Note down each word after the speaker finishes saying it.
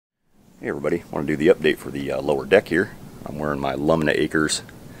Hey everybody, I want to do the update for the lower deck here. I'm wearing my Lumina Acres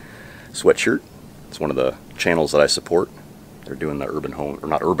sweatshirt. It's one of the channels that I support. They're doing the urban home, or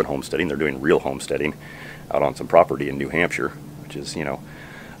not urban homesteading, they're doing real homesteading out on some property in New Hampshire, which is, you know,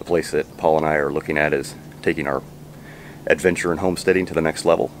 a place that Paul and I are looking at as taking our adventure in homesteading to the next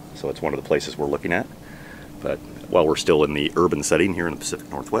level. So it's one of the places we're looking at. But while we're still in the urban setting here in the Pacific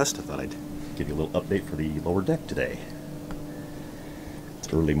Northwest, I thought I'd give you a little update for the lower deck today.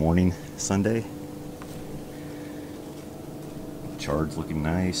 It's early morning Sunday. Chard's looking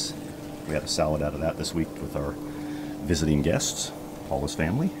nice. We had a salad out of that this week with our visiting guests, Paula's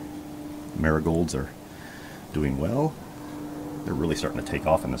family. Marigolds are doing well. They're really starting to take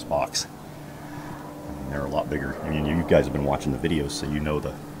off in this box. I mean, they're a lot bigger. I mean, you guys have been watching the videos, so you know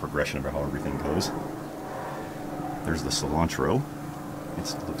the progression of how everything goes. There's the cilantro.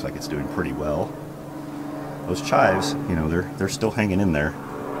 It looks like it's doing pretty well. Those chives, you know, they're still hanging in there,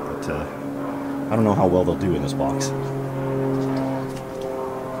 but I don't know how well they'll do in this box.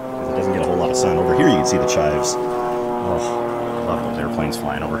 Because it doesn't get a whole lot of sun. Over here you can see the chives. Oh, I love those airplanes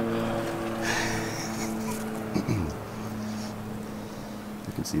flying over.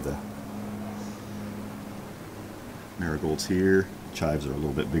 You can see the marigolds here. Chives are a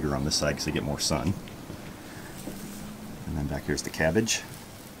little bit bigger on this side because they get more sun. And then back here's the cabbage.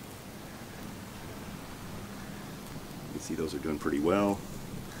 You can see those are doing pretty well.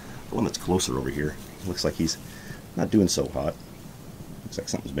 The one that's closer over here looks like he's not doing so hot. Looks like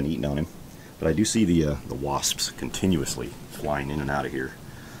something's been eating on him. But I do see the wasps continuously flying in and out of here.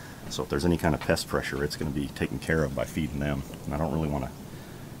 So if there's any kind of pest pressure, it's going to be taken care of by feeding them. And I don't really want to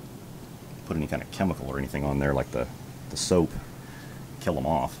put any kind of chemical or anything on there like the soap, kill them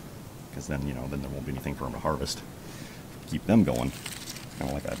off, because then, you know, then there won't be anything for them to harvest. Keep them going, kind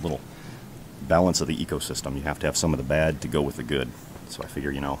of like a little balance of the ecosystem. You have to have some of the bad to go with the good. So I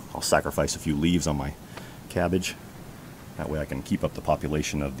figure, you know, I'll sacrifice a few leaves on my cabbage. That way I can keep up the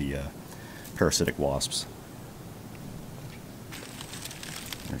population of the parasitic wasps.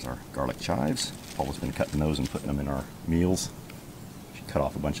 There's our garlic chives. Paula's been cutting those and putting them in our meals. She cut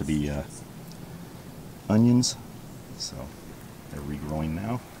off a bunch of the onions, so they're regrowing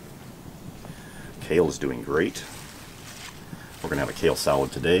now. Kale is doing great. We're going to have a kale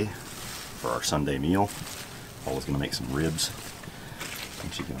salad today for our Sunday meal. Paula's going to make some ribs. I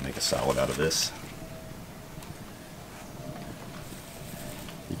think she's going to make a salad out of this.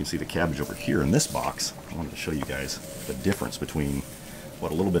 You can see the cabbage over here in this box. I wanted to show you guys the difference between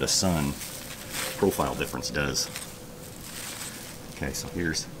what a little bit of sun profile difference does. Okay, so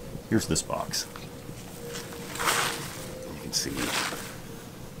here's this box. You can see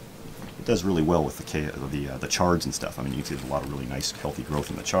it does really well with the chards and stuff. I mean, you can see there's a lot of really nice, healthy growth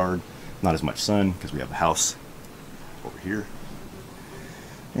in the chard. Not as much sun because we have the house over here.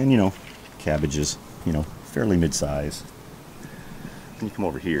 And, you know, cabbages, you know, fairly mid-size. Then you come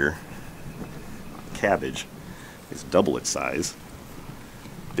over here, cabbage is double its size.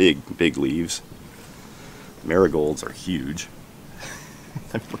 Big leaves. Marigolds are huge.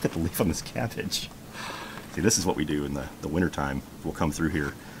 I mean, look at the leaf on this cabbage. See, this is what we do in the wintertime. We'll come through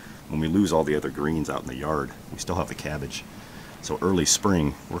here. When we lose all the other greens out in the yard, we still have the cabbage. So early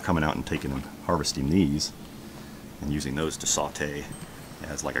spring, we're coming out and taking and harvesting these and using those to saute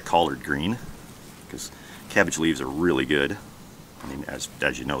as like a collard green, because cabbage leaves are really good. I mean, as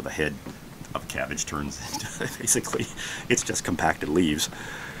you know, the head of cabbage turns into basically, it's just compacted leaves.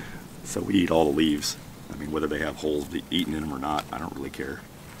 So we eat all the leaves. I mean, whether they have holes eaten in them or not, I don't really care.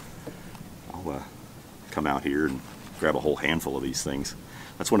 I'll come out here and grab a whole handful of these things.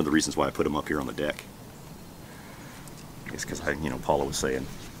 That's one of the reasons why I put them up here on the deck. It's because you know, Paula was saying,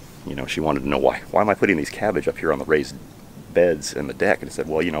 you know, she wanted to know why am I putting these cabbage up here on the raised beds in the deck? And I said,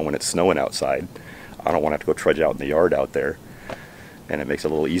 well, you know, when it's snowing outside, I don't want to have to go trudge out in the yard out there. And it makes it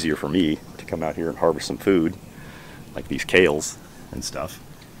a little easier for me to come out here and harvest some food, like these kales and stuff,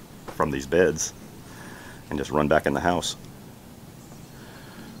 from these beds, and just run back in the house.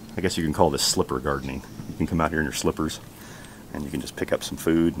 I guess you can call this slipper gardening. You can come out here in your slippers, and you can just pick up some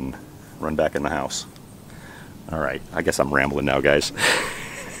food and run back in the house. Alright, I guess I'm rambling now, guys.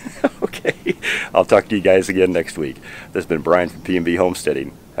 Okay, I'll talk to you guys again next week. This has been Brian from PNB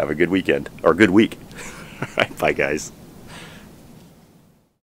Homesteading. Have a good weekend, or good week. Alright, bye guys.